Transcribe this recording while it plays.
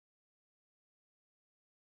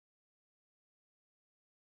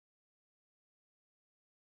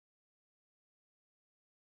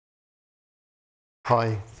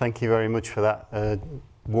Hi, thank you very much for that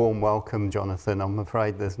warm welcome, Jonathan. I'm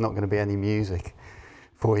afraid there's not going to be any music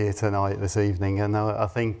for you tonight, this evening, and I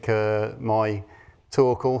think my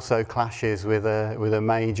talk also clashes with a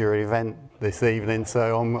major event this evening,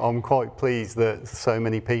 so I'm quite pleased that so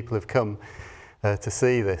many people have come to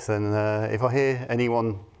see this. And if I hear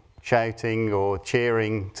anyone shouting or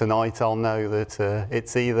cheering tonight, I'll know that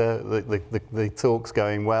it's either the talk's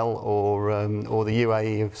going well or the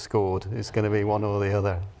UAE have scored. It's going to be one or the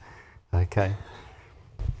other. Okay.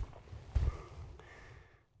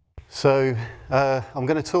 So I'm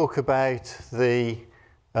going to talk about the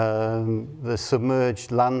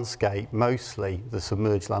submerged landscape, mostly the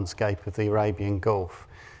submerged landscape of the Arabian Gulf.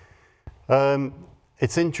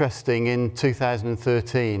 It's interesting, in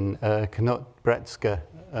 2013, Cuttler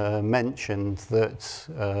mentioned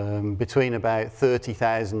that between about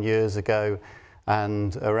 30,000 years ago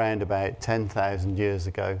and around about 10,000 years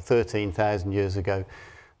ago, 13,000 years ago,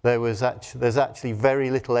 there's actually very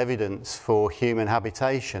little evidence for human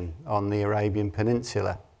habitation on the Arabian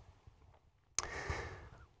Peninsula.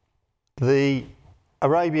 The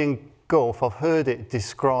Arabian Gulf, I've heard it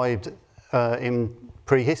described in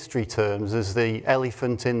prehistory terms as the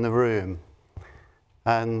elephant in the room.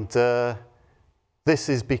 And this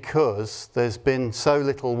is because there's been so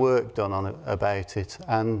little work done about it,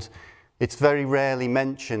 and it's very rarely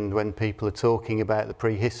mentioned when people are talking about the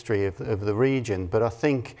prehistory of the region. But I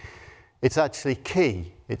think it's actually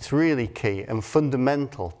key. It's really key and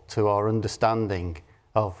fundamental to our understanding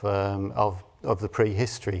of the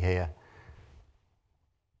prehistory here.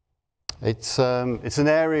 It's an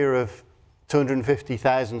area of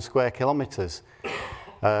 250,000 square kilometres.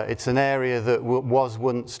 It's an area that was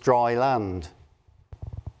once dry land.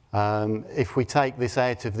 If we take this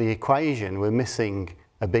out of the equation, we're missing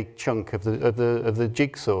a big chunk of the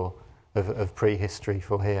jigsaw of prehistory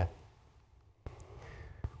for here.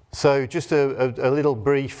 So just a little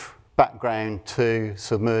brief background to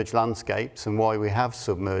submerged landscapes and why we have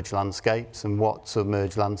submerged landscapes and what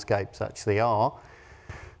submerged landscapes actually are.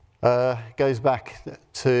 Goes back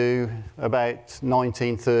to about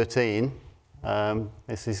 1913.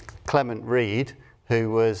 This is Clement Reid,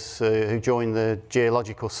 who joined the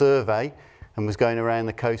Geological Survey and was going around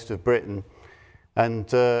the coast of Britain,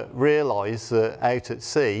 and realised that out at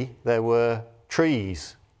sea there were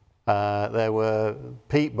trees, there were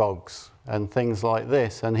peat bogs and things like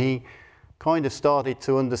this, and he kind of started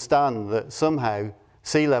to understand that somehow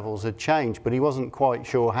sea levels had changed, but he wasn't quite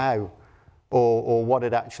sure how or what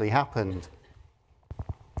had actually happened.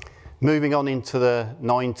 Moving on into the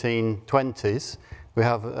 1920s, we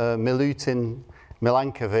have Milutin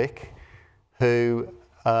Milankovic, who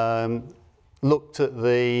looked at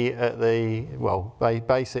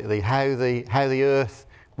basically how the Earth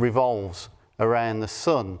revolves around the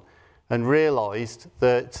Sun, and realised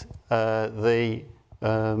that the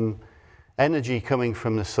energy coming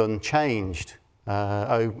from the Sun changed.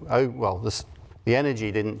 The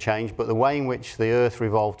energy didn't change, but the way in which the Earth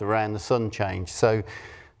revolved around the Sun changed. So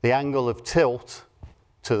the angle of tilt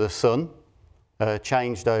to the Sun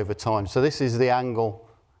changed over time. So this is the angle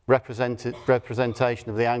representation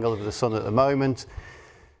of the angle of the Sun at the moment.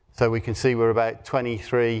 So we can see we're about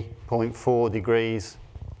 23.4 degrees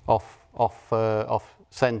off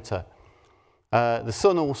centre. The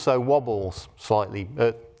Sun also wobbles slightly.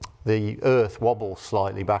 The Earth wobbles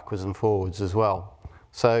slightly backwards and forwards as well.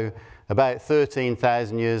 So about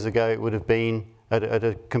 13,000 years ago, it would have been at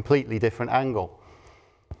a completely different angle,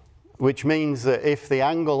 which means that if the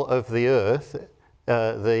angle of the Earth,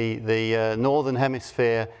 the northern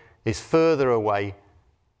hemisphere, is further away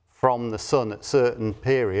from the Sun at certain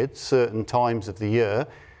periods, certain times of the year,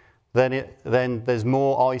 then there's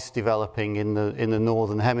more ice developing in the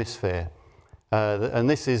northern hemisphere, and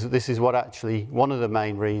this is what actually one of the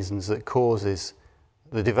main reasons that causes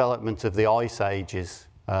the development of the ice ages,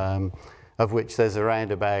 of which there's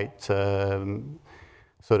around about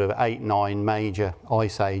sort of 8-9 major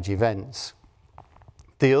ice age events.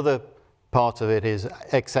 The other part of it is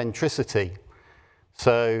eccentricity.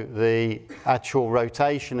 So the actual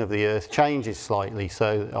rotation of the Earth changes slightly,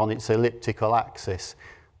 so on its elliptical axis.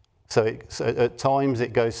 So at times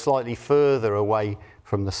it goes slightly further away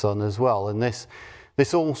from the Sun as well. And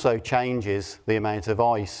this also changes the amount of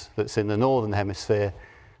ice that's in the northern hemisphere.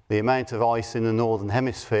 The amount of ice in the northern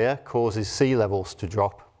hemisphere causes sea levels to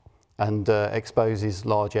drop and exposes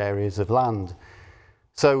large areas of land.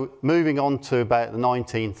 So moving on to about the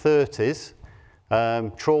 1930s,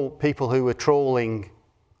 people who were trawling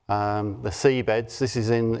the seabeds, this is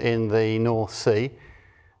in the North Sea,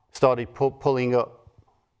 started pulling up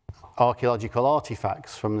archaeological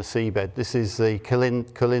artifacts from the seabed. This is the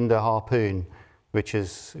Kalinda harpoon which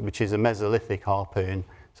is a Mesolithic harpoon.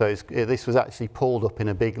 So this was actually pulled up in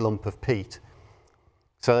a big lump of peat.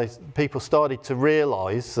 So people started to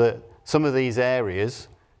realise that some of these areas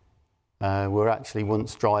were actually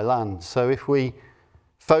once dry land. So if we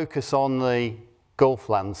focus on the Gulf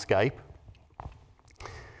landscape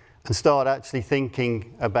and start actually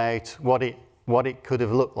thinking about what it could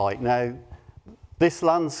have looked like. Now, this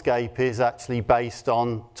landscape is actually based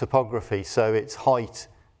on topography, so it's height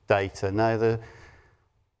data. Now,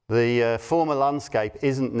 the former landscape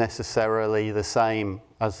isn't necessarily the same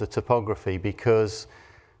as the topography, because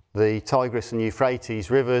the Tigris and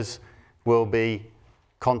Euphrates rivers will be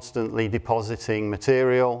constantly depositing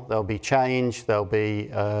material. There'll be change, there'll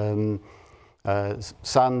be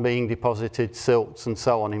sand being deposited, silts and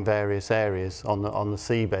so on in various areas on the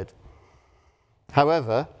seabed.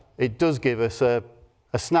 However, it does give us a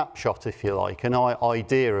snapshot, if you like, an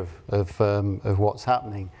idea of what's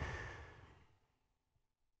happening.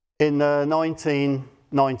 In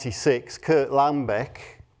 1996, Kurt Lambeck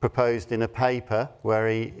proposed in a paper where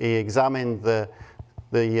he examined the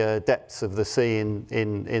depths of the sea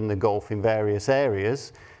in the Gulf in various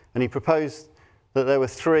areas, and he proposed that there were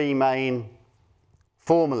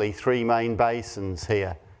formerly three main basins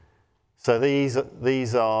here. So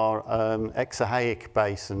these are exarchaic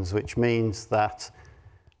basins, which means that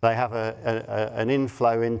they have an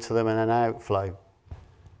inflow into them and an outflow.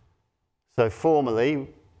 So formerly,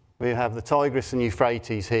 we have the Tigris and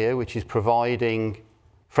Euphrates here, which is providing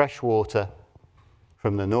fresh water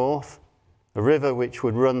from the north, a river which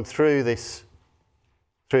would run through this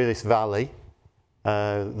valley,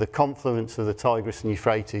 the confluence of the Tigris and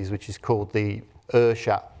Euphrates, which is called the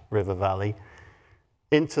Urshat River Valley,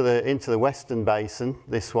 into the western basin,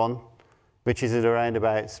 this one, which is at around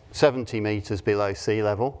about 70 metres below sea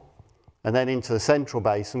level, and then into the central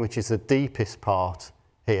basin, which is the deepest part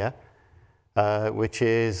here, which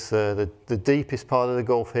is the deepest part of the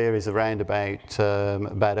Gulf here is around about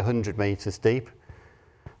 100 metres deep.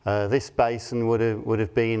 This basin would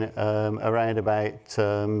have been around about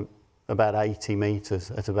 80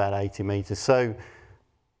 metres, at about 80 metres. So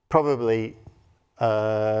probably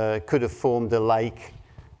could have formed a lake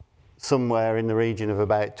somewhere in the region of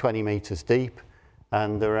about 20 metres deep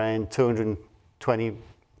and around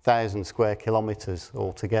 220,000 square kilometres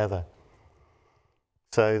altogether.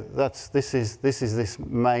 So this is this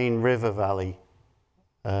main river valley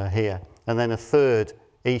here, and then a third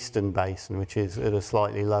eastern basin, which is at a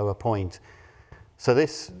slightly lower point. So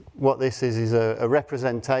what this is a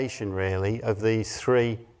representation really of these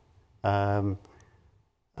three river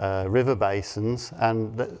basins,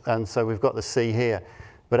 and so we've got the sea here.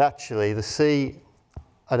 But actually, the sea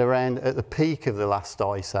at the peak of the last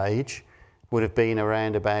ice age would have been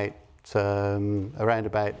around about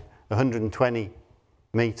 120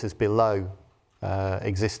 metres below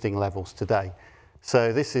existing levels today.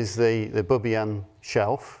 So this is the Bubian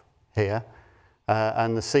Shelf here,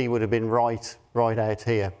 and the sea would have been right out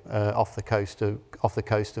here off the coast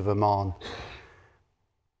of Oman.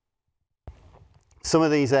 Some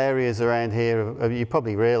of these areas around here, you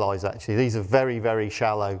probably realise actually, these are very, very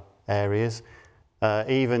shallow areas.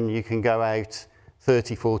 Even you can go out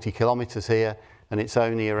 30, 40 kilometres here, and it's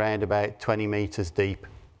only around about 20 metres deep,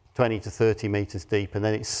 20 to 30 metres deep, and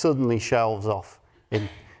then it suddenly shelves off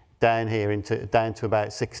down here down to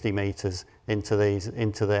about 60 metres into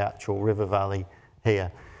the actual river valley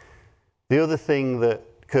here. The other thing that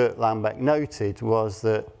Kurt Lambeck noted was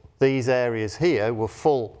that these areas here were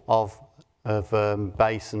full of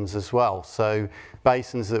basins as well. So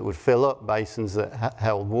basins that would fill up, basins that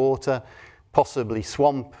held water, possibly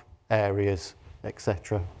swamp areas,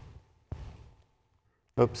 etc.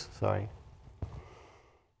 Oops, sorry.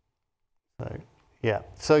 So, yeah,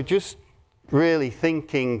 so just really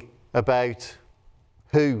thinking about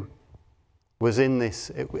who was in this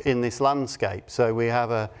landscape. So we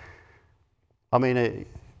have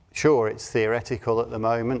sure, it's theoretical at the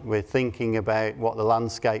moment. We're thinking about what the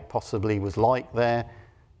landscape possibly was like there,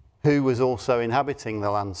 who was also inhabiting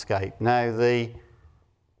the landscape. Now, the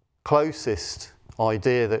closest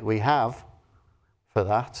idea that we have for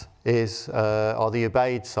that are the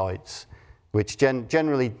Ubaid sites, which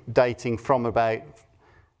generally dating from about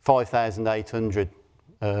 5,800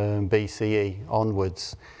 BCE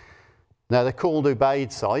onwards. Now, they're called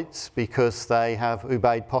Ubaid sites because they have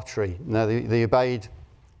Ubaid pottery. Now, the Ubaid,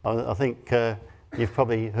 I think you've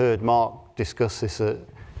probably heard Mark discuss this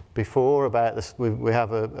before about this. We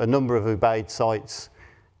have a number of Ubaid sites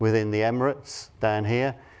within the Emirates down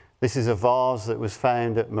here. This is a vase that was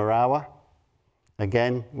found at Marawa,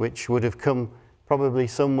 again, which would have come probably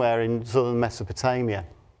somewhere in southern Mesopotamia.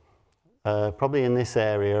 probably in this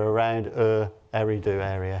area around Eridu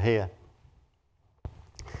area here.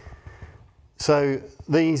 So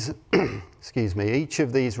these, excuse me, each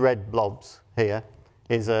of these red blobs here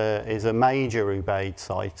is a major Ubaid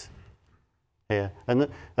site here. And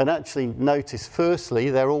actually notice, firstly,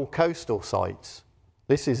 they're all coastal sites.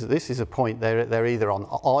 This is a point, they're either on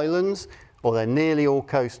islands or they're nearly all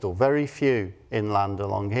coastal, very few inland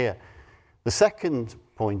along here. The second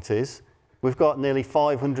point is, we've got nearly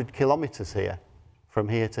 500 kilometres here, from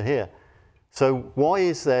here to here. So why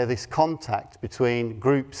is there this contact between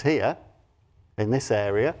groups here, in this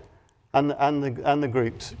area, and the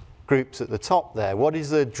groups at the top there? What is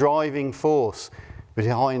the driving force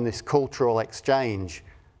behind this cultural exchange,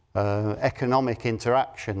 economic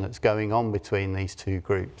interaction that's going on between these two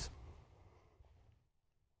groups?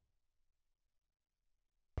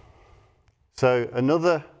 So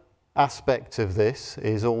another aspect of this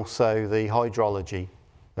is also the hydrology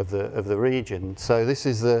of the region. So this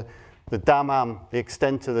is the Dammam, the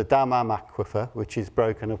extent of the Dammam aquifer, which is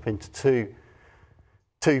broken up into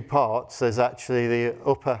two parts. There's actually the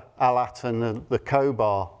upper Alat and the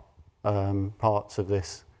Khobar parts of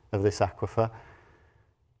this aquifer.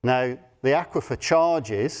 Now, the aquifer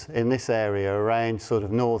charges in this area around sort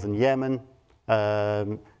of northern Yemen,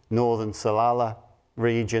 northern Salalah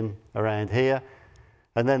region around here,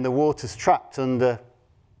 and then the water's trapped under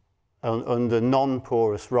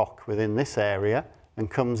non-porous rock within this area and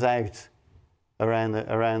comes out around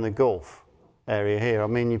the Gulf area here. I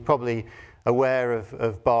mean, you're probably aware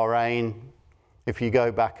of Bahrain. If you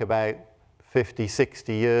go back about 50,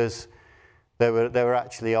 60 years, there were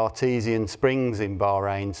actually artesian springs in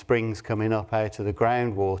Bahrain, springs coming up out of the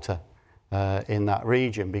groundwater in that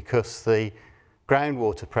region because the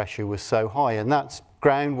groundwater pressure was so high, and that's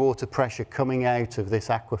groundwater pressure coming out of this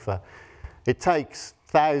aquifer. It takes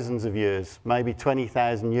thousands of years, maybe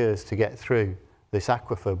 20,000 years to get through this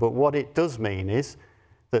aquifer, but what it does mean is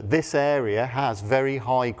that this area has very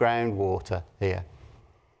high groundwater here.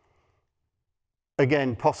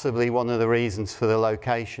 Again, possibly one of the reasons for the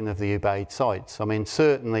location of the Ubaid sites. I mean,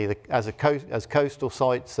 certainly as coastal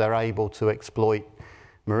sites, they're able to exploit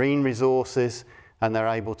marine resources and they're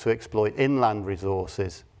able to exploit inland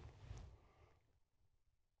resources.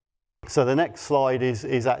 So the next slide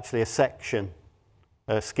is actually a section,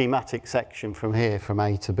 a schematic section from here, from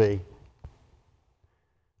A to B.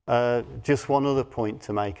 Just one other point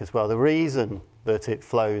to make as well. The reason that it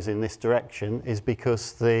flows in this direction is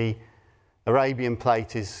because the Arabian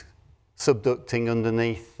plate is subducting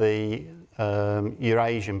underneath the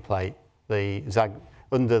Eurasian plate,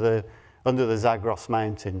 under the Zagros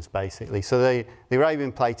Mountains, basically. So the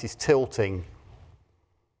Arabian plate is tilting,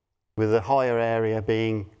 with the higher area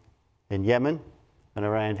being in Yemen and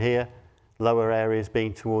around here, lower areas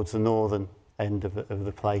being towards the northern end of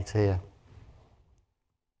the plate here.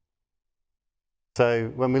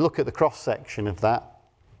 So when we look at the cross-section of that,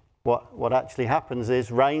 what actually happens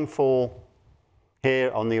is rainfall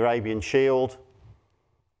here on the Arabian Shield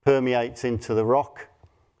permeates into the rock.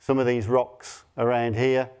 Some of these rocks around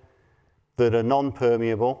here that are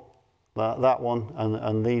non-permeable, that one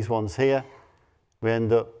and these ones here, we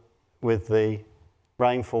end up with the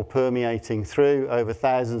rainfall permeating through over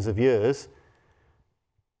thousands of years,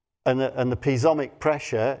 and the piezomic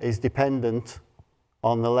pressure is dependent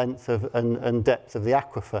on the length of and depth of the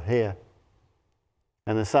aquifer here.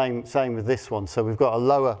 And the same with this one. So we've got a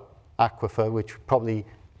lower aquifer, which probably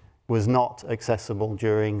was not accessible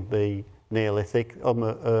during the Neolithic,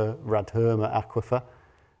 Radherma aquifer,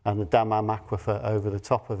 and the Dammam aquifer over the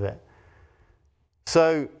top of it.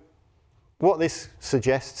 So what this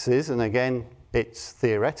suggests is, and again, it's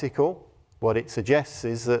theoretical, what it suggests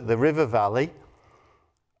is that the river valley,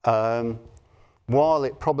 while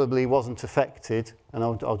it probably wasn't affected, and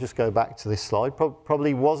I'll just go back to this slide,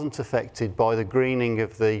 probably wasn't affected by the greening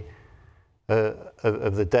of the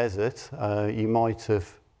desert. You might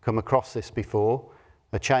have come across this before,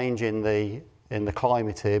 a change in the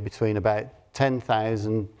climate here between about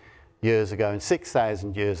 10,000 years ago and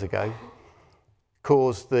 6,000 years ago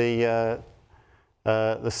caused the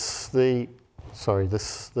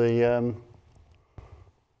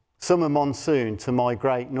summer monsoon to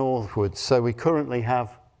migrate northwards. So we currently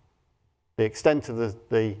have the extent of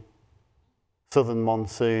the southern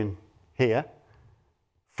monsoon here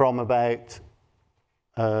from about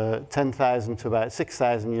 10,000 to about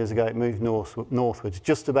 6,000 years ago. It moved northwards,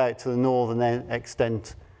 just about to the northern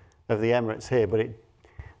extent of the Emirates here.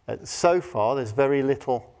 But so far, there's very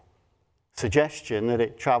little suggestion that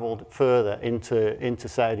it travelled further into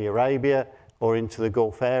Saudi Arabia or into the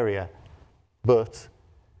Gulf area. But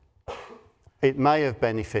it may have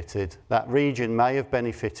benefited, that region may have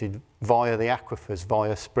benefited via the aquifers,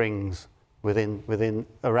 via springs around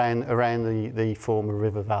the former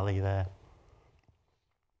river valley there.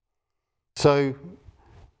 So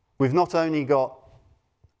we've not only got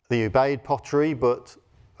the Ubaid pottery, but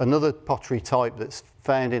another pottery type that's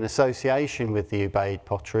found in association with the Ubaid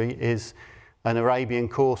pottery is an Arabian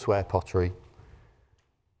courseware pottery.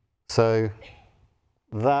 So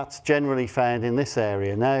that's generally found in this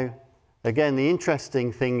area. Now, again, the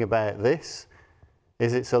interesting thing about this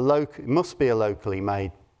is it must be a locally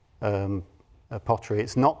made pottery.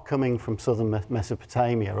 It's not coming from southern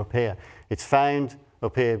Mesopotamia up here. It's found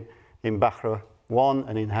up here in Bahra 1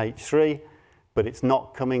 and in H3, but it's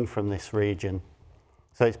not coming from this region.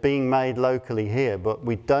 So it's being made locally here, but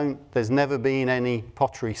there's never been any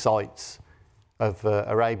pottery sites of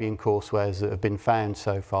Arabian courseware that have been found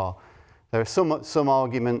so far. There are some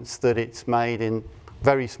arguments that it's made in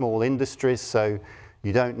very small industries, so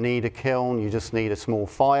you don't need a kiln, you just need a small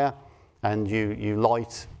fire, and you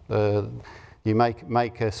light, you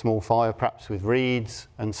make a small fire perhaps with reeds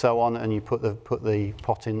and so on, and you put the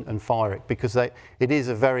pot in and fire it, because it is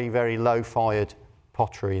a very, very low fired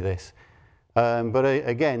pottery, this. But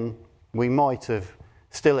again, we might have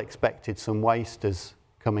still expected some wasters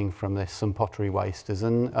coming from this, some pottery wasters,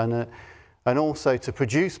 and also to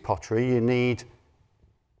produce pottery you need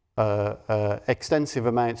extensive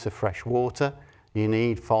amounts of fresh water, you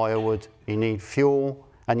need firewood, you need fuel,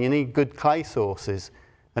 and you need good clay sources.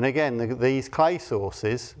 And again, these clay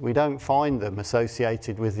sources, we don't find them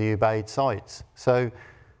associated with the Ubaid sites. So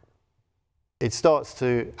it starts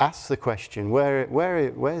to ask the question,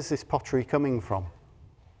 where's this pottery coming from?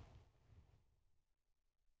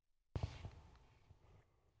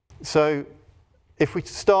 So if we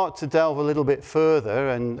start to delve a little bit further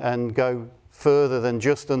and go further than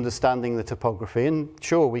just understanding the topography, and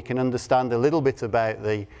sure, we can understand a little bit about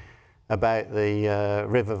the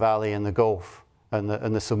river valley and the Gulf and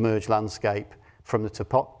the submerged landscape from the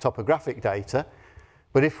topographic data,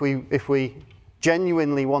 but if we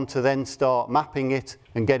genuinely want to then start mapping it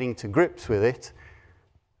and getting to grips with it,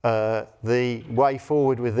 the way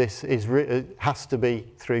forward with this has to be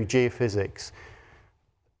through geophysics.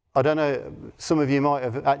 I don't know, some of you might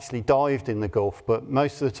have actually dived in the Gulf, but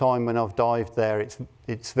most of the time when I've dived there,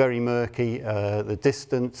 it's very murky. The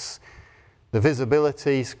distance, the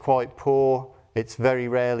visibility is quite poor. It's very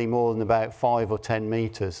rarely more than about 5 or 10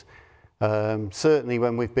 meters. Certainly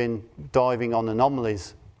when we've been diving on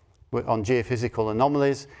anomalies, on geophysical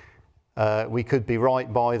anomalies, we could be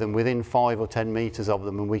right by them, within 5 or 10 meters of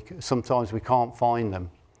them, and sometimes we can't find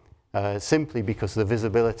them, simply because the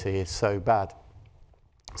visibility is so bad.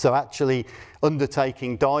 So actually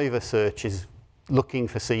undertaking diver searches looking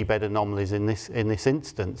for seabed anomalies in this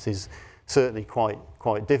instance is certainly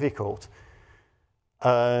quite difficult.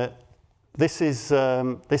 This is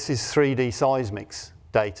 3D seismics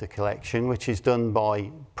data collection, which is done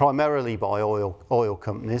primarily by oil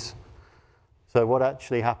companies. So what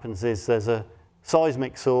actually happens is there's a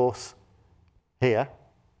seismic source here.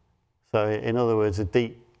 So in other words, a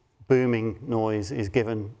deep booming noise is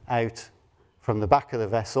given out from the back of the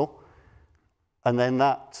vessel, and then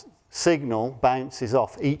that signal bounces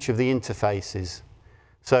off each of the interfaces.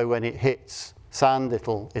 So when it hits sand,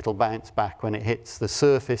 it'll bounce back. When it hits the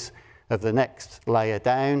surface of the next layer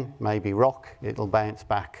down, maybe rock, it'll bounce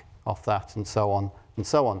back off that, and so on and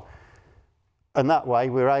so on. And that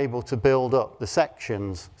way we're able to build up the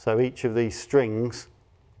sections. So each of these strings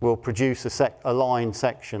will produce a line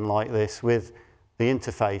section like this with the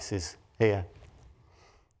interfaces here.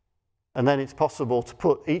 And then it's possible to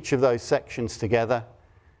put each of those sections together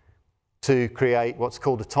to create what's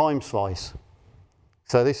called a time slice.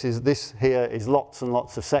 So this here is lots and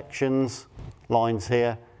lots of sections, lines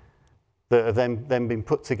here, that have then been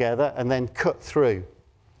put together and then cut through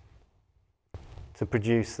to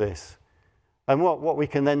produce this. And what we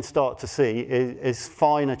can then start to see is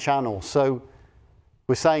finer channels. So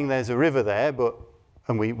we're saying there's a river there,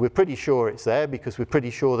 and we're pretty sure it's there, because we're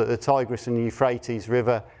pretty sure that the Tigris and Euphrates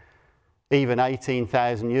River, even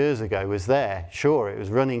 18,000 years ago, was there. Sure, it was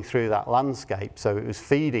running through that landscape, so it was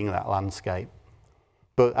feeding that landscape.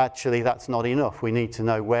 But actually that's not enough. We need to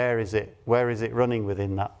know where is it running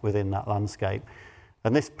within that landscape.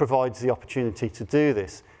 And this provides the opportunity to do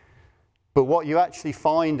this. But what you actually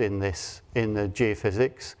find in the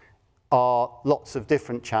geophysics are lots of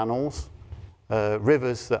different channels,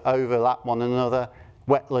 rivers that overlap one another,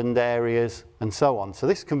 wetland areas, and so on. So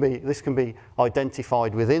this can be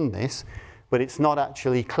identified within this, but it's not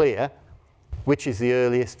actually clear which is the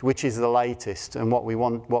earliest, which is the latest, and what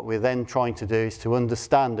we're then trying to do is to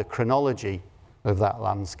understand the chronology of that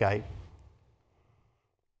landscape.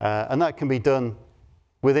 And that can be done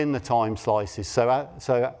within the time slices.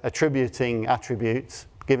 So attributing attributes,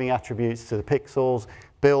 giving attributes to the pixels,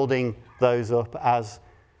 building those up as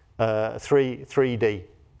 3D,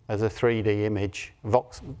 as a 3D image,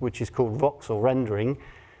 which is called voxel rendering.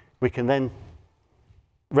 We can then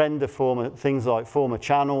render things like former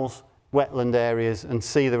channels, wetland areas, and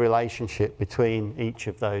see the relationship between each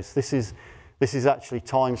of those. This is actually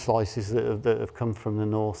time slices that have come from the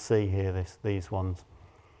North Sea here, these ones.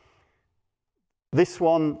 This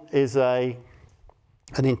one is an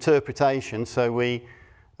interpretation. So we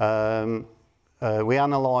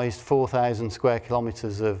analysed 4,000 square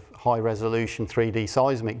kilometres of high-resolution 3D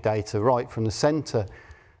seismic data right from the centre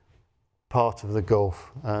part of the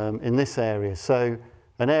Gulf in this area. So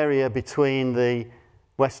an area between the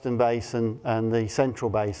Western Basin and the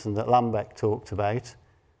Central Basin that Lambeck talked about.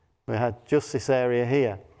 We had just this area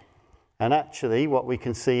here. And actually what we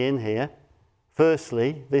can see in here,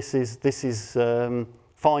 firstly, this is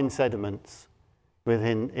fine sediments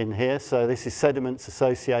in here. So this is sediments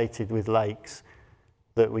associated with lakes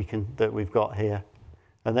that we've got here.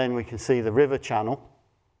 And then we can see the river channel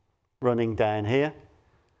running down here.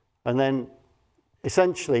 And then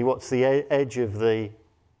essentially what's the edge of the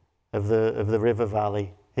river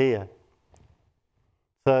valley here.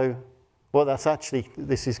 So what that's actually,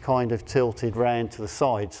 this is kind of tilted round to the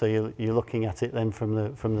side, so you're looking at it then from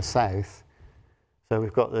the south. So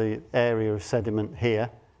we've got the area of sediment here,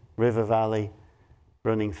 river valley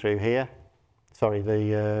running through here. Sorry,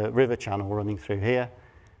 the river channel running through here.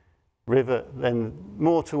 River, then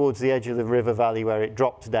more towards the edge of the river valley where it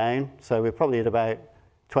drops down. So we're probably at about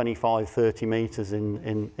 25, 30 metres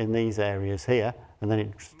in these areas here, and then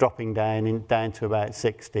it's dropping down to about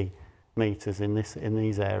 60 metres in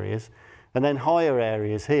these areas. And then higher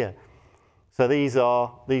areas here. So these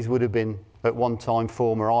would have been at one time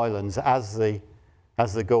former islands as the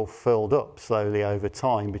Gulf filled up slowly over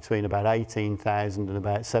time between about 18,000 and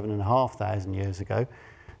about 7,500 years ago.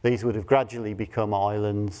 These would have gradually become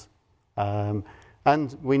islands. And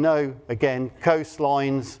we know, again,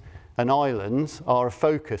 coastlines and islands are a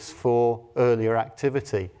focus for earlier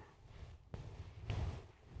activity.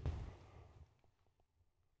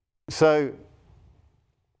 So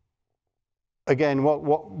again,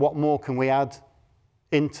 what more can we add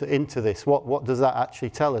into this? What does that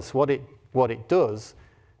actually tell us? What it does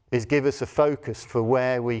is give us a focus for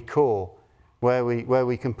where we core, where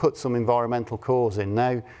we can put some environmental cores in.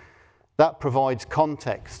 Now, that provides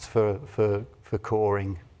context for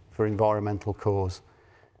coring, for environmental cores.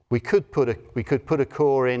 We could put a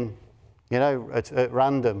core in, you know, at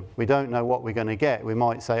random. We don't know what we're going to get. We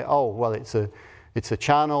might say, oh, well, it's a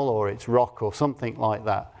channel or it's rock or something like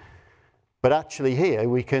that. But actually here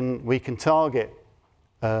we can target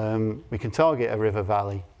a river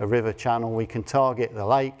valley, a river channel. We can target the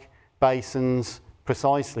lake basins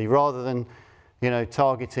precisely, rather than, you know,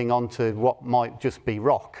 targeting onto what might just be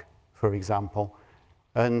rock, for example.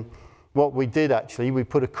 And what we did actually, we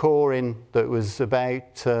put a core in that was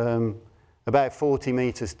about 40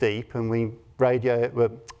 meters deep, and we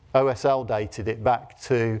OSL dated it back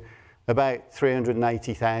to about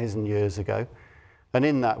 380,000 years ago. And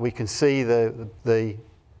in that we can see the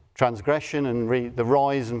transgression and the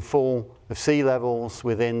rise and fall of sea levels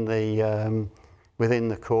within the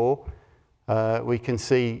core. We can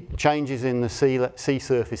see changes in the sea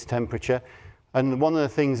surface temperature. And one of the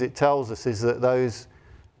things it tells us is that those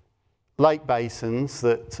lake basins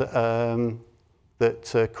that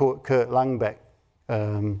Kurt Langbeck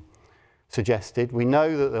suggested, we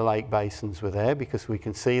know that the lake basins were there because we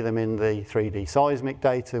can see them in the 3D seismic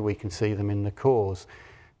data, we can see them in the cores.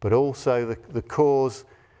 But also the cores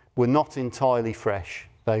were not entirely fresh.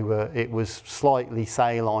 It was slightly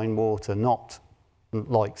saline water, not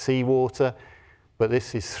like seawater, but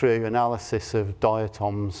this is through analysis of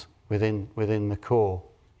diatoms within the core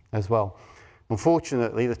as well.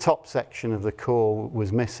 Unfortunately, the top section of the core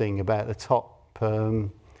was missing, about the top,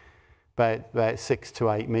 about 6 to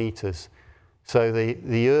 8 meters. So the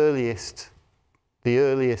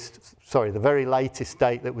very latest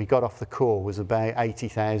date that we got off the core was about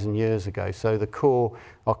 80,000 years ago. So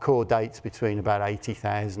our core dates between about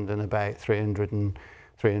 80,000 and about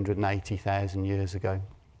 380,000 years ago.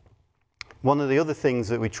 One of the other things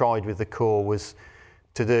that we tried with the core was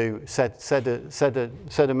to do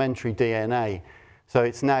sedimentary DNA. So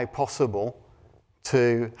it's now possible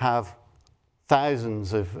to have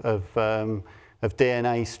thousands of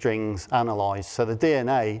DNA strings analysed. So the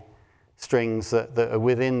DNA strings that are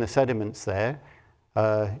within the sediments there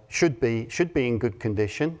should be in good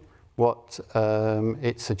condition. What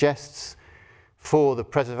it suggests for the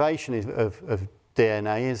preservation of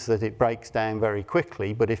DNA is that it breaks down very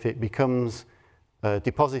quickly, but if it becomes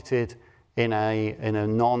deposited in a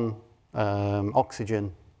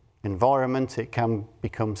non-oxygen environment, it can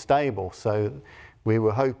become stable. So we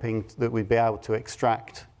were hoping that we'd be able to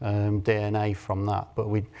extract DNA from that, but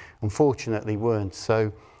we unfortunately weren't.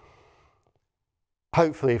 So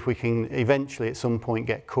hopefully if we can eventually at some point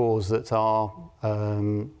get cores that are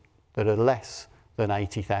less than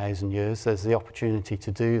 80,000 years, there's the opportunity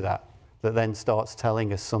to do that then starts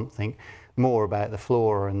telling us something more about the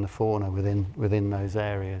flora and the fauna within those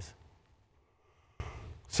areas.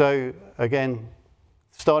 So again,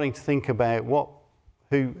 starting to think about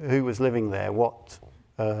who was living there, what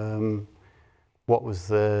was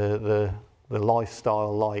the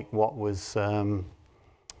lifestyle like, what was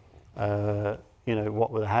you know,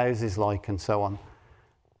 what were the houses like, and so on.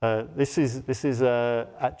 This is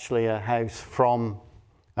actually a house from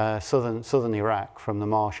southern Iraq, from the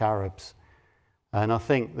Marsh Arabs, and I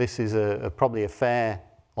think this is probably a fair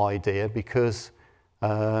idea because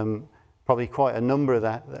probably quite a number of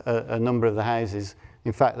the houses,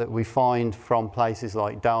 in fact, that we find from places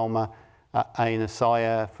like Dalma, Ain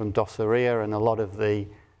Asaya, from Dosseria, and a lot of the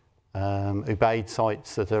Ubaid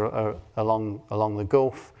sites that are along the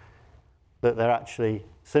Gulf, that they're actually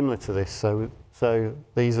similar to this. So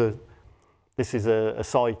this is a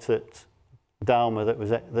site at Dalma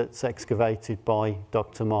that's excavated by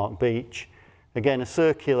Dr. Mark Beach. Again, a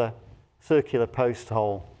circular post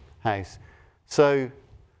hole house. So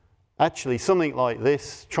actually something like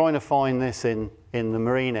this, trying to find this in the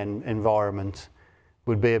marine environment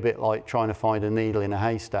would be a bit like trying to find a needle in a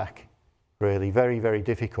haystack, really. Very, very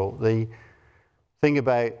difficult. The thing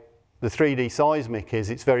about the 3D seismic is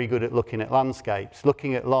it's very good at looking at landscapes,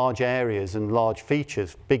 looking at large areas and large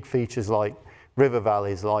features, big features like river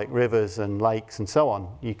valleys, like rivers and lakes and so on.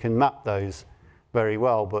 You can map those very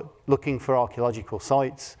well, but looking for archaeological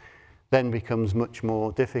sites then becomes much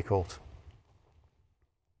more difficult.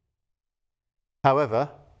 However,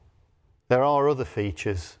 there are other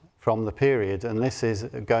features from the period, and this is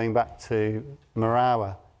going back to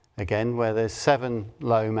Marawa again, where there's 7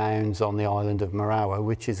 low mounds on the island of Marawa,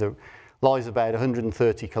 which lies about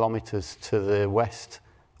 130 kilometres to the west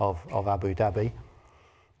of Abu Dhabi.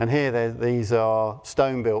 And here these are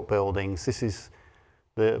stone-built buildings. This is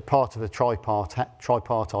the part of a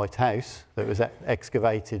tripartite house that was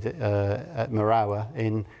excavated at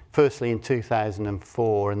Marawa firstly in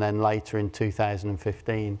 2004 and then later in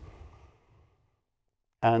 2015.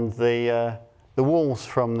 And the walls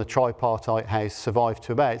from the tripartite house survived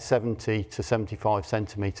to about 70 to 75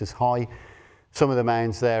 centimetres high. Some of the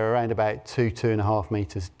mounds there are around about 2.5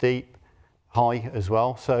 metres deep, high as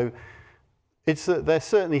well. So there's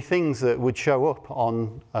certainly things that would show up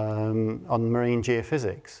on marine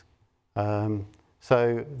geophysics.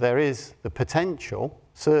 So there is the potential,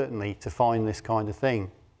 certainly, to find this kind of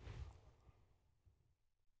thing.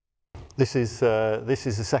 This is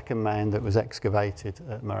the second mound that was excavated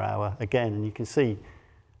at Marawa again, and you can see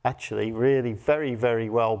actually really very, very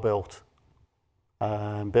well built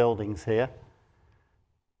buildings here.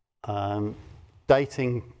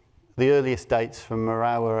 Dating the earliest dates from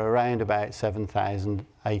Marawa are around about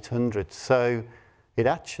 7,800. So it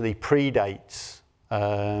actually predates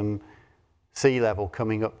sea level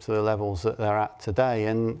coming up to the levels that they're at today.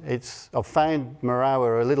 And I've found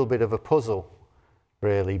Marawa a little bit of a puzzle,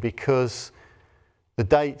 really, because the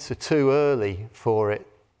dates are too early for it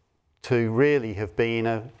to really have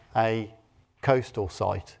been a coastal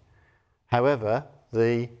site. However,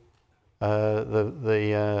 the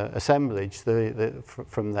assemblage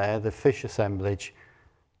from there, the fish assemblage,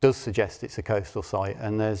 does suggest it's a coastal site,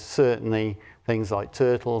 and there's certainly things like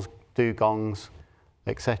turtles, dugongs,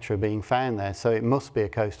 etc. being found there, so it must be a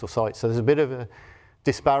coastal site. So there's a bit of a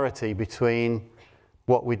disparity between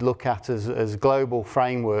what we'd look at as global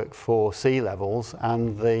framework for sea levels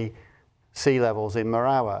and the sea levels in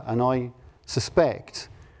Marawa, and I suspect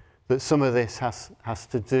that some of this has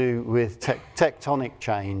to do with tectonic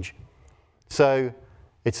change. So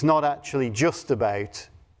it's not actually just about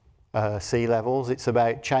sea levels, it's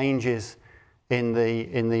about changes in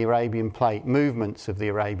the Arabian Plate, movements of the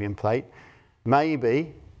Arabian Plate.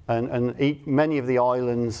 Maybe, many of the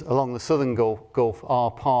islands along the southern Gulf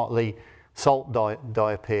are partly salt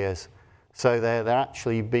diapirs, so they're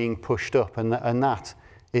actually being pushed up, and that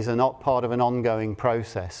is part of an ongoing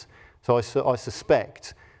process. So I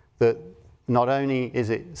suspect that not only is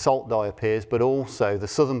it salt diapirs, but also the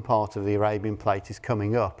southern part of the Arabian Plate is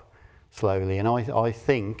coming up slowly, and I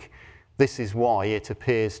think this is why it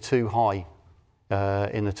appears too high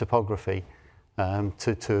in the topography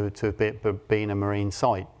to being a marine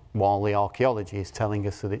site, while the archaeology is telling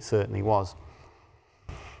us that it certainly was.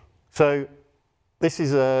 So this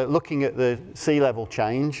is looking at the sea level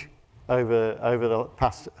change over the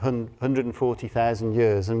past 140,000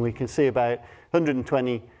 years, and we can see about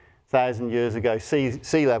 120,000 years ago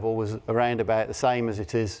sea level was around about the same as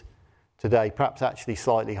it is today, perhaps actually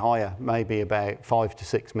slightly higher, maybe about 5 to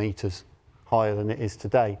 6 meters higher than it is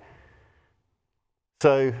today.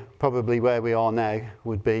 So probably where we are now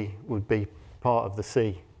would be part of the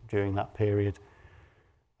sea during that period.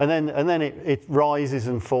 And then it rises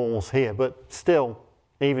and falls here, but still,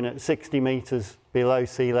 even at 60 meters below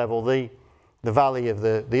sea level, the valley of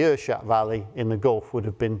the Urshat Valley in the Gulf would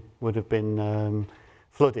have been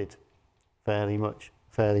flooded fairly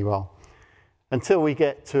well, until we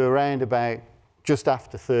get to around about just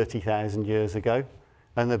after 30,000 years ago,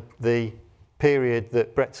 and the period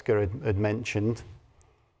that Bretzker had mentioned,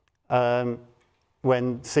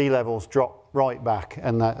 when sea levels drop right back,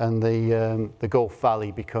 and the Gulf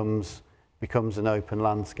Valley becomes an open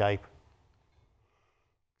landscape.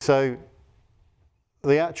 So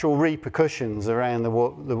the actual repercussions around the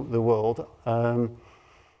world,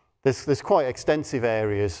 there's quite extensive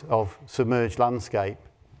areas of submerged landscape.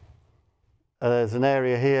 There's an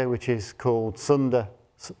area here which is called Sunderland.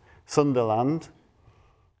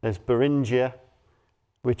 There's Beringia,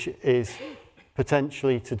 which is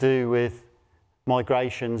potentially to do with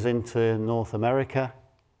migrations into North America.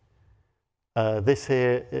 This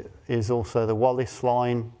here is also the Wallace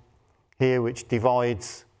Line here, which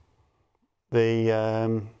divides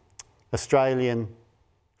the Australian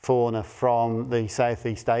fauna from the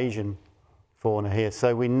Southeast Asian fauna here.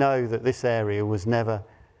 So we know that this area was never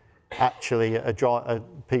actually a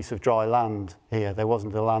piece of dry land here. There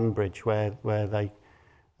wasn't a land bridge where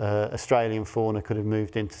Australian fauna could have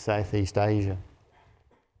moved into Southeast Asia.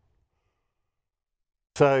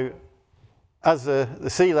 So as the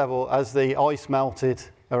sea level, as the ice melted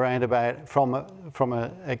around about from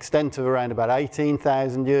an extent of around about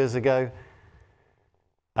 18,000 years ago,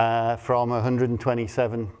 from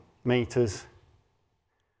 127 meters,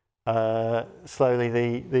 slowly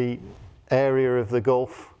the area of the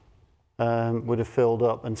Gulf would have filled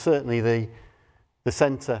up, and certainly the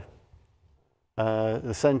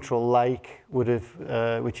central lake would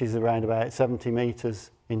have, which is around about 70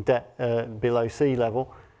 meters in depth below sea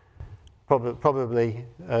level, probably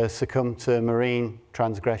succumbed to marine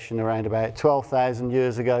transgression around about 12,000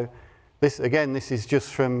 years ago. This is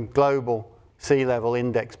just from global sea level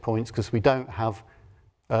index points, because we don't have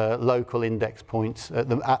local index points at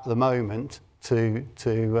the moment to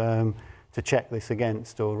check this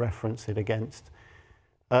against or reference it against.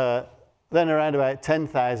 Then around about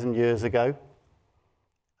 10,000 years ago,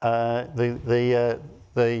 the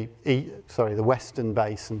Western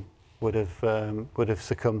Basin would have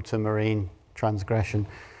succumbed to marine transgression,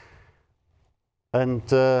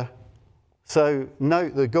 and so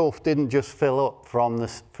note the Gulf didn't just fill up from the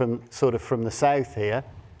south here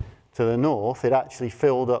to the north. It actually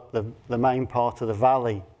filled up the main part of the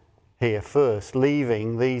valley here first,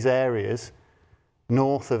 leaving these areas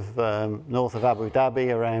north of Abu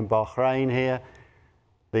Dhabi, around Bahrain here,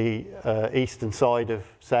 the eastern side of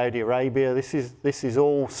Saudi Arabia. This is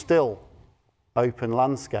all still open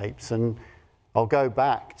landscapes, and I'll go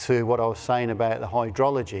back to what I was saying about the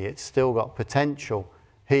hydrology. It's still got potential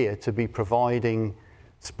here to be providing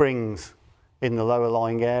springs in the lower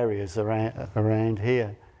lying areas around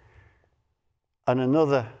here. And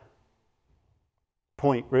another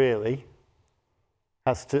point really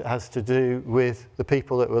has to do with the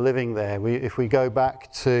people that were living there. If we go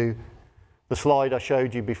back to the slide I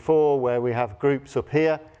showed you before, where we have groups up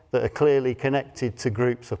here that are clearly connected to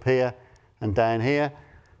groups up here and down here,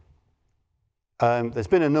 there's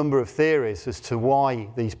been a number of theories as to why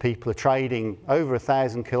these people are trading over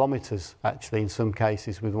 1,000 kilometers, actually in some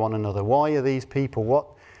cases, with one another. Why are these people? What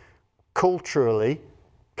culturally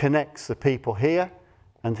connects the people here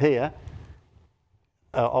and here?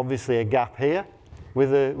 Obviously a gap here with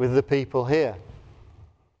the people here.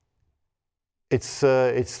 It's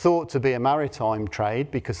thought to be a maritime trade,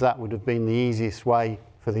 because that would have been the easiest way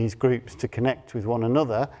for these groups to connect with one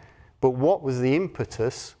another. But what was the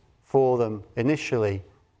impetus for them initially?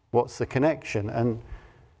 What's the connection? And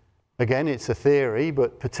again, it's a theory,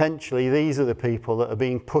 but potentially these are the people that are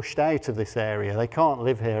being pushed out of this area. They can't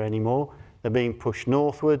live here anymore. They're being pushed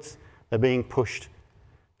northwards. They're being pushed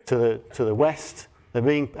to the west. They're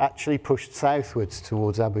being actually pushed southwards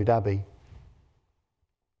towards Abu Dhabi.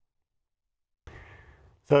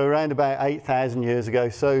 So around about 8,000 years ago.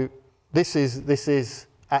 So this is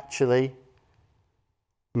actually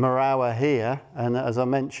Marawa here, and as I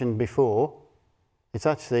mentioned before, it's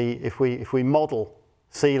actually, if we model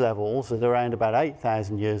sea levels at around about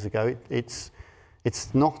 8,000 years ago, it's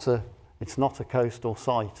not It's not a coastal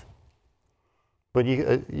site. But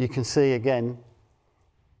you can see again,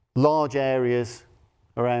 large areas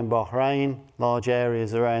around Bahrain, large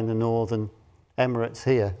areas around the northern Emirates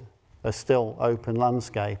here are still open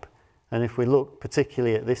landscape. And if we look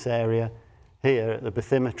particularly at this area here at the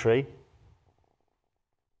bathymetry,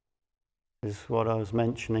 is what I was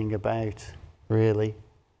mentioning about really,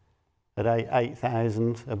 at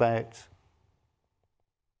 8,000, about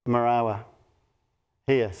Marawa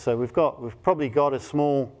here. So we've probably got a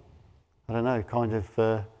small, I don't know, kind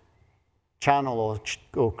of channel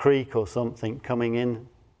or creek or something coming in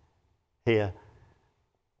here.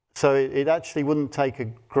 So it actually wouldn't take a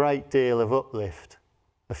great deal of uplift,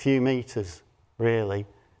 a few meters really.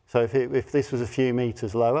 So if this was a few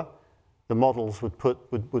meters lower, the models would put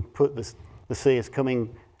the sea as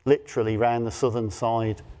coming literally round the southern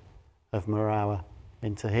side of Marawa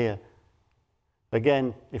into here.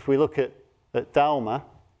 Again, if we look at Dalma,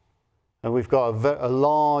 and we've got a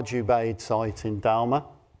large UBAID site in Dalma.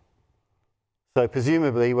 So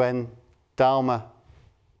presumably when Dalma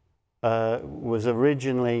was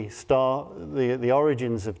originally the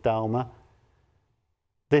origins of Dalma,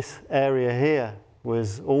 this area here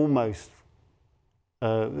was almost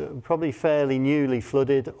probably fairly newly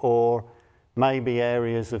flooded, or maybe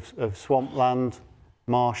areas of swampland,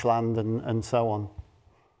 marshland, and so on.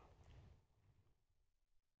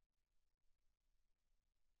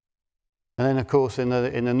 And then, of course, in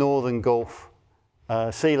the northern Gulf,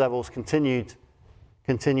 sea levels continued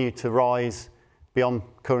to rise beyond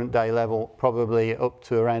current day level, probably up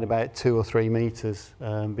to around about 2 or 3 meters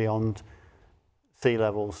beyond sea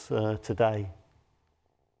levels today.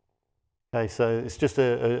 Okay, so it's just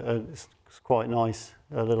it's quite nice,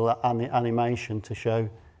 a little animation to show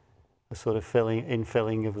a sort of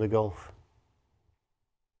infilling of the Gulf.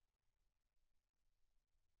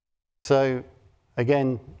 So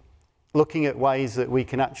again, looking at ways that we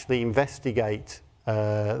can actually investigate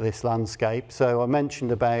this landscape. So I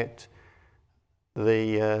mentioned about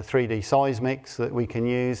the 3D seismics that we can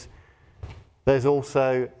use. There's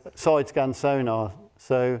also side scan sonar.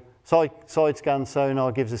 So side scan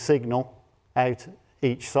sonar gives a signal out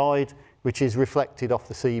each side, which is reflected off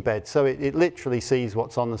the seabed. So it literally sees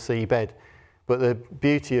what's on the seabed. But the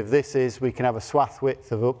beauty of this is we can have a swath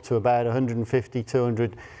width of up to about 150,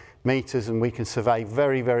 200 meters, and we can survey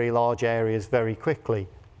very, very large areas very quickly.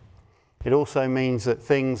 It also means that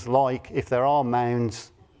things like, if there are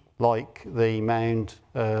mounds, like the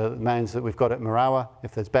mounds that we've got at Marawa,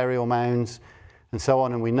 if there's burial mounds and so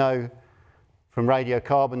on, and we know from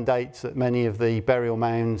radiocarbon dates that many of the burial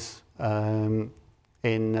mounds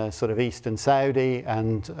in sort of eastern Saudi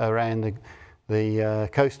and around the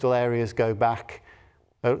coastal areas go back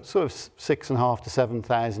sort of 6,500 to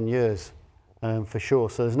 7,000 years for sure.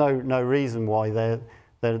 So there's no reason why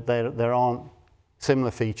there aren't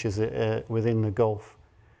similar features within the Gulf.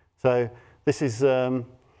 So this is,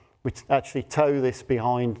 we actually tow this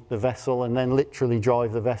behind the vessel and then literally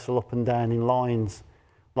drive the vessel up and down in lines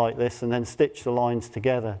like this, and then stitch the lines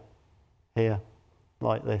together here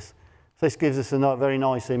like this. So this gives us a very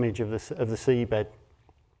nice image of the seabed.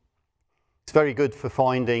 It's very good for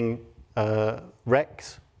finding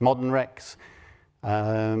wrecks, modern wrecks.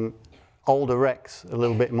 Older wrecks a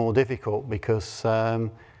little bit more difficult because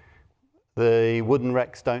the wooden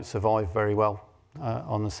wrecks don't survive very well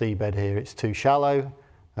on the seabed here. It's too shallow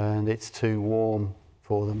and it's too warm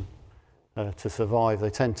for them to survive.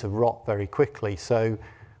 They tend to rot very quickly. So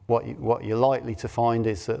what you're likely to find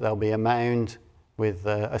is that there'll be a mound with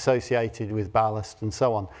associated with ballast and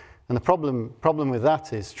so on. And the problem with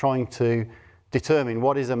that is trying to determine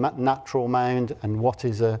what is a natural mound and what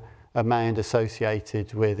is a mound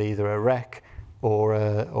associated with either a wreck or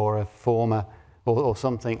a former or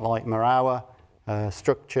something like Marawa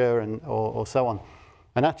structure or so on.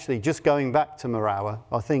 And actually, just going back to Marawa,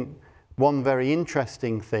 I think one very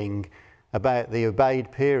interesting thing about the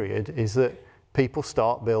UBAID period is that people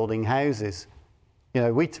start building houses. You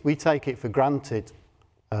know, we take it for granted,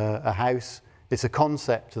 a house. It's a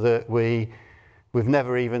concept that we've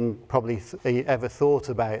never even probably ever thought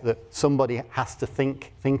about, that somebody has to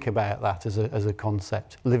think about that as a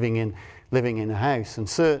concept, living in a house. And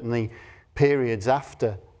certainly periods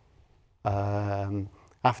after the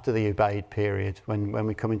UBAID period, when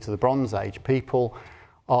we come into the Bronze Age, people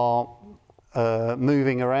are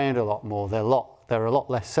moving around a lot more. They're a lot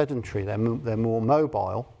less sedentary. They're more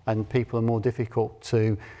mobile, and people are more difficult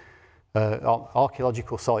to.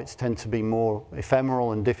 Archaeological sites tend to be more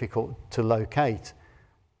ephemeral and difficult to locate.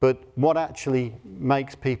 But what actually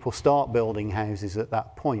makes people start building houses at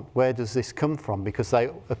that point? Where does this come from? Because they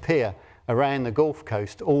appear around the Gulf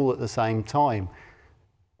Coast all at the same time.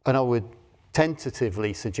 and I would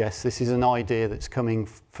tentatively suggest this is an idea that's coming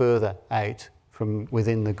further out from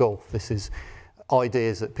within the Gulf. This is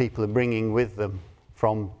ideas that people are bringing with them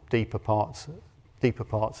from deeper parts of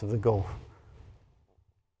the Gulf.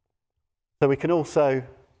 So we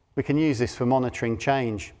can use this for monitoring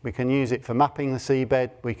change. We can use it for mapping the seabed.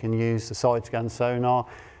 We can use the side scan sonar.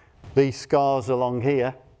 These scars along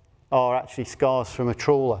here are actually scars from a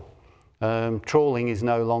trawler. Trawling is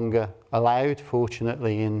no longer allowed,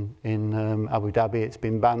 fortunately, in Abu Dhabi. It's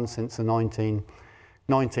been banned since the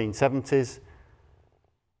 1970s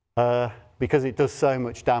because it does so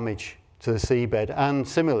much damage to the seabed, and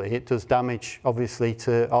similarly it does damage obviously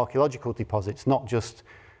to archaeological deposits, not just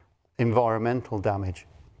environmental damage.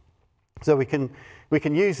 So we can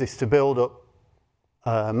use this to build up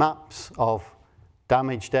maps of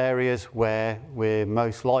damaged areas where we're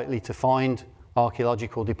most likely to find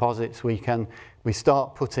archaeological deposits. We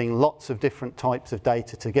start putting lots of different types of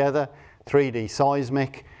data together, 3D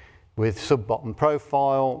seismic with sub-bottom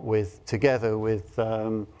profile, together with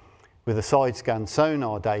the side scan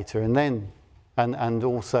sonar data, and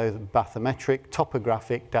also the bathymetric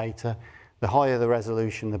topographic data. The higher the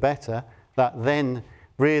resolution, the better. That then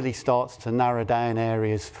really starts to narrow down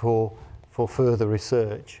areas for further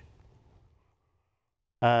research.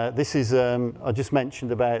 This is, I just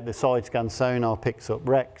mentioned about the side scan sonar picks up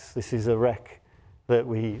wrecks. This is a wreck that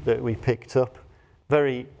we picked up.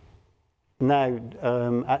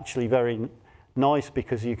 Actually very nice,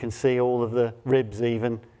 because you can see all of the ribs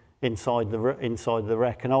even inside the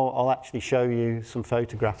wreck. And I'll actually show you some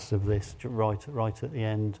photographs of this right at the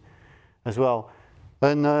end as well.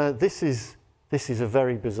 And this is a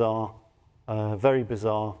very bizarre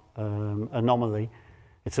anomaly.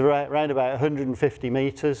 It's around about 150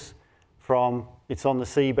 metres from, it's on the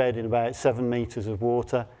seabed in about 7 metres of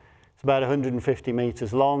water. It's about 150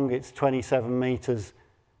 metres long, it's 27 metres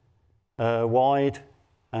wide,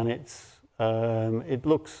 and it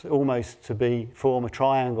looks almost to form a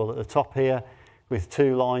triangle at the top here, with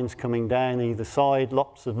 2 lines coming down either side,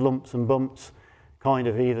 lots of lumps and bumps kind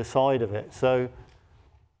of either side of it. So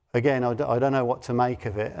again, I don't know what to make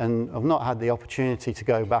of it, and I've not had the opportunity to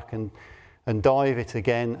go back and dive it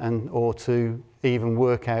again, or to even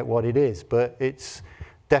work out what it is, but it's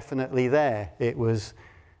definitely there. It was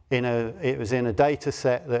in a data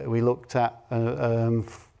set that we looked at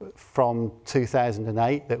from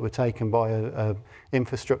 2008 that were taken by a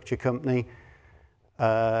infrastructure company.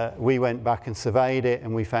 We went back and surveyed it,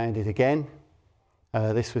 and we found it again.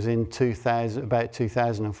 This was in about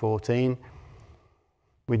 2014.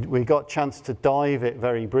 We got a chance to dive it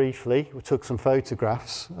very briefly. We took some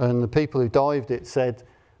photographs, and the people who dived it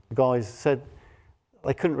the guys said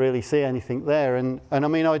they couldn't really see anything there. And I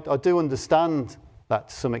mean, I do understand that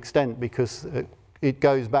to some extent, because it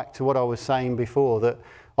goes back to what I was saying before, that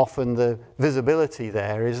often the visibility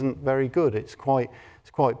there isn't very good. It's quite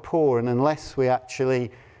poor, and unless we actually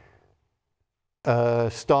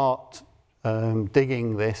start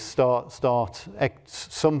digging this, start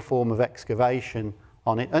some form of excavation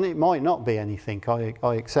on it, and it might not be anything, I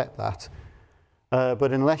accept that,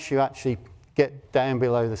 but unless you actually get down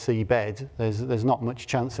below the seabed, there's not much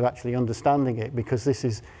chance of actually understanding it, because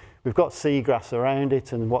we've got seagrass around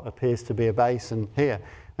it and what appears to be a basin here,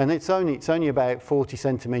 and it's only about 40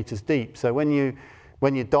 centimetres deep. So when you're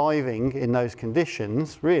diving in those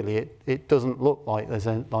conditions, really it doesn't look like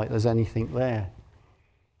there's anything there.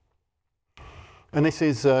 And this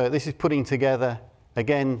is putting together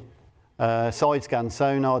again side scan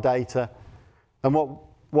sonar data, and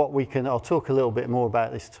what we can, I'll talk a little bit more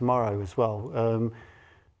about this tomorrow as well.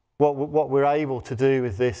 What we're able to do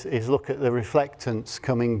with this is look at the reflectance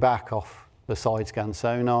coming back off the side scan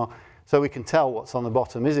sonar, so we can tell what's on the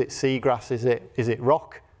bottom. Is it seagrass? Is it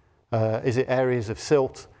rock? Is it areas of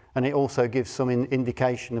silt? And it also gives some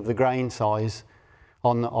indication of the grain size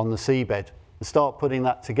on the seabed. And start putting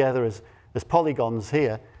that together as polygons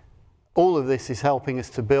here. All of this is helping us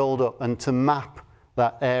to build up and to map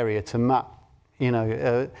that area, to map,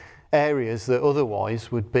 areas that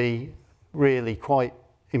otherwise would be really quite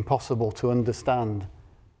impossible to understand.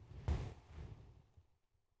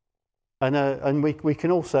 And we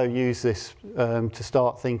can also use this to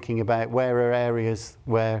start thinking about where are areas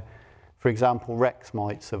where, for example, wrecks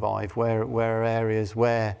might survive, where are areas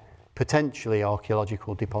where potentially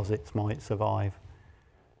archaeological deposits might survive.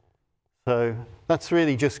 So that's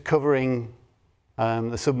really just covering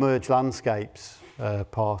the submerged landscapes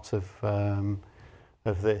part of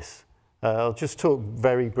this. I'll just talk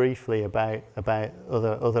very briefly about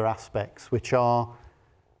other aspects, which are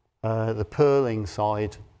the pearling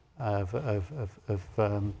side of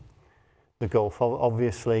the Gulf.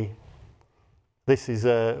 Obviously, This is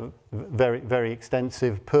a very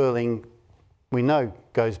extensive pearling. We know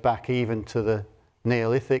goes back even to the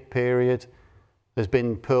Neolithic period. There's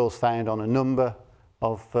been pearls found on a number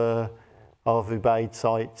of UBAID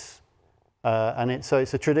sites, and so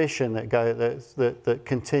it's a tradition that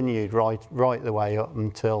continued right the way up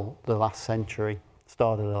until the last century,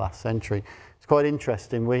 start of the last century. It's quite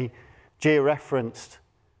interesting. We georeferenced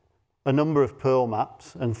a number of pearl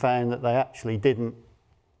maps and found that they actually didn't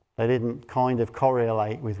kind of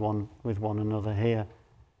correlate with one another here.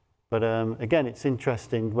 But again, it's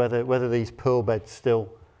interesting whether these pearl beds still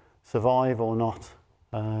survive or not.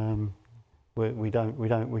 We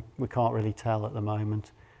can't really tell at the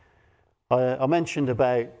moment. I mentioned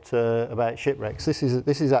about shipwrecks. This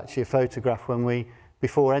is actually a photograph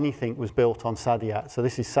before anything was built on Saadiyat. So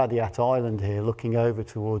this is Saadiyat Island here, looking over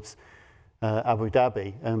towards Abu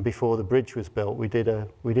Dhabi, and before the bridge was built, we did a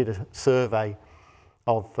survey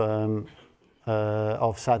of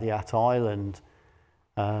Saadiyat Island,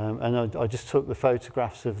 and I just took the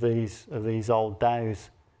photographs of these old dhows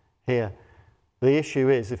here. The issue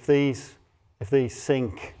is if these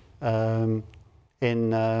sink in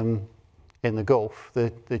the Gulf,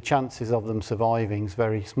 the chances of them surviving is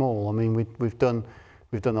very small. I mean, we've done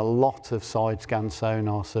a lot of side scan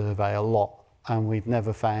sonar survey, a lot, and we've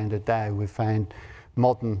never found a dhow. We've found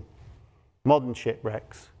modern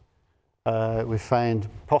shipwrecks. We've found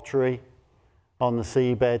pottery on the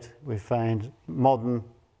seabed. We've found modern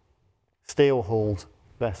steel-hulled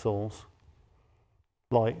vessels,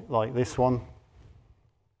 like this one.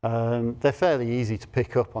 They're fairly easy to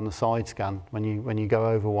pick up on the side scan. When you go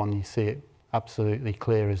over one, you see it absolutely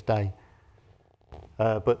clear as day.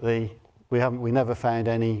 But we never found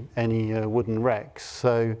any wooden wrecks.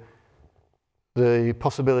 So the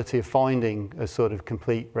possibility of finding a sort of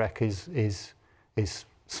complete wreck is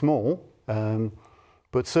small.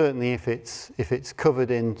 But certainly if it's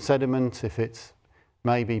covered in sediment, if it's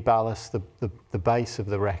maybe ballast, the base of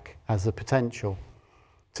the wreck has the potential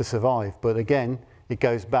to survive. But again, it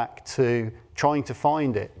goes back to trying to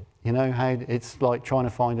find it. You know, how it's like trying to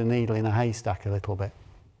find a needle in a haystack a little bit.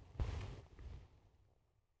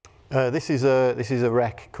 This is a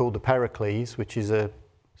wreck called the Pericles, which is a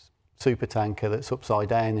supertanker that's upside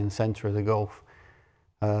down in the centre of the Gulf.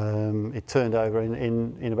 It turned over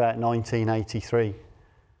in about 1983.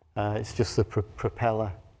 It's just the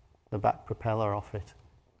propeller, the back propeller off it.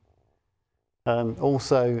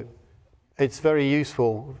 Also, it's very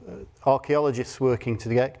useful, archaeologists working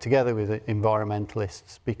together with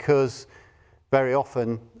environmentalists, because very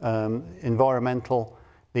often the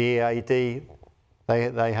EAD,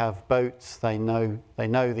 they have boats, they know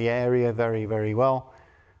the area very well,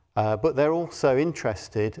 but they're also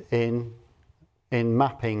interested in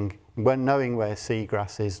mapping, knowing where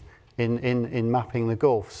seagrass is, in mapping the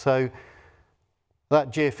Gulf. So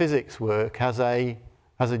that geophysics work has a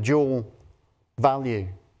dual value.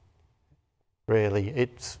 Really,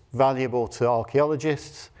 it's valuable to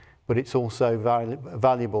archaeologists, but it's also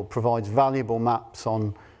provides valuable maps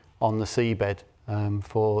on the seabed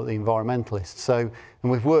for the environmentalists. So,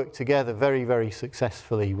 and we've worked together very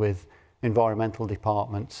successfully with environmental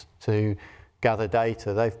departments to gather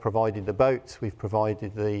data. They've provided the boats, we've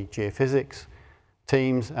provided the geophysics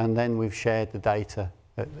teams, and then we've shared the data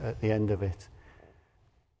at the end of it.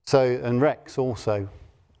 So, and wrecks also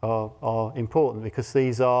are important because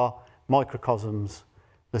these are microcosms.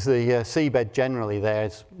 The seabed generally there,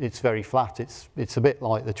 it's very flat. It's a bit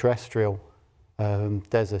like the terrestrial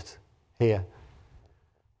desert here.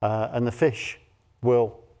 And the fish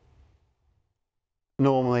will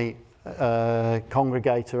normally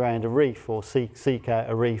congregate around a reef or seek out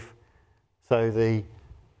a reef. So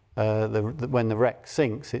when the wreck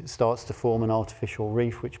sinks, it starts to form an artificial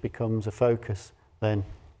reef, which becomes a focus then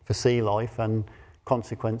for sea life and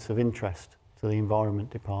consequence of interest to the environment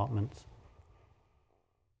departments.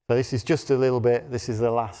 So this is just a little bit, this is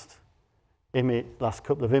the last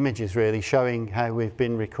couple of images really showing how we've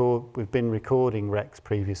been recording wrecks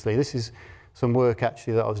previously. This is some work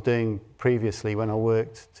actually that I was doing previously when I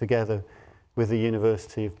worked together with the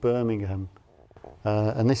University of Birmingham.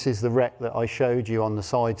 And this is the wreck that I showed you on the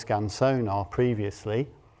side scan sonar previously.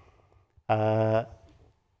 So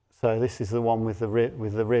this is the one with the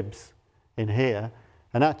ribs in here.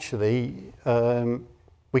 And actually,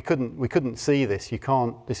 we couldn't see this.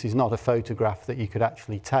 This is not a photograph that you could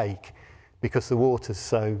actually take because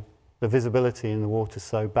the visibility in the water's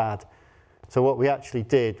so bad. So what we actually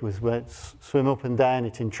did was swim up and down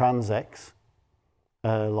it in transects,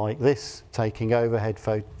 like this, taking overhead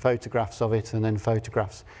photographs of it and then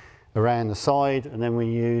photographs around the side. And then we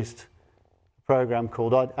used program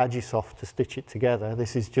called Agisoft to stitch it together.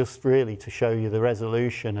 This is just really to show you the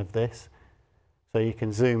resolution of this. So you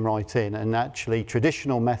can zoom right in, and actually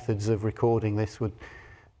traditional methods of recording this would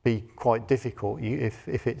be quite difficult.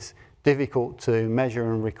 If it's difficult to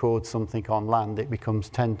measure and record something on land, it becomes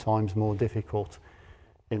 10 times more difficult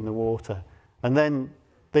in the water. And then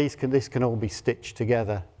this can all be stitched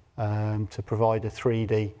together to provide a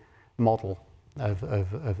 3D model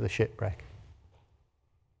of the shipwreck.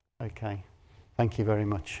 Okay, thank you very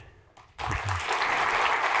much. Okay.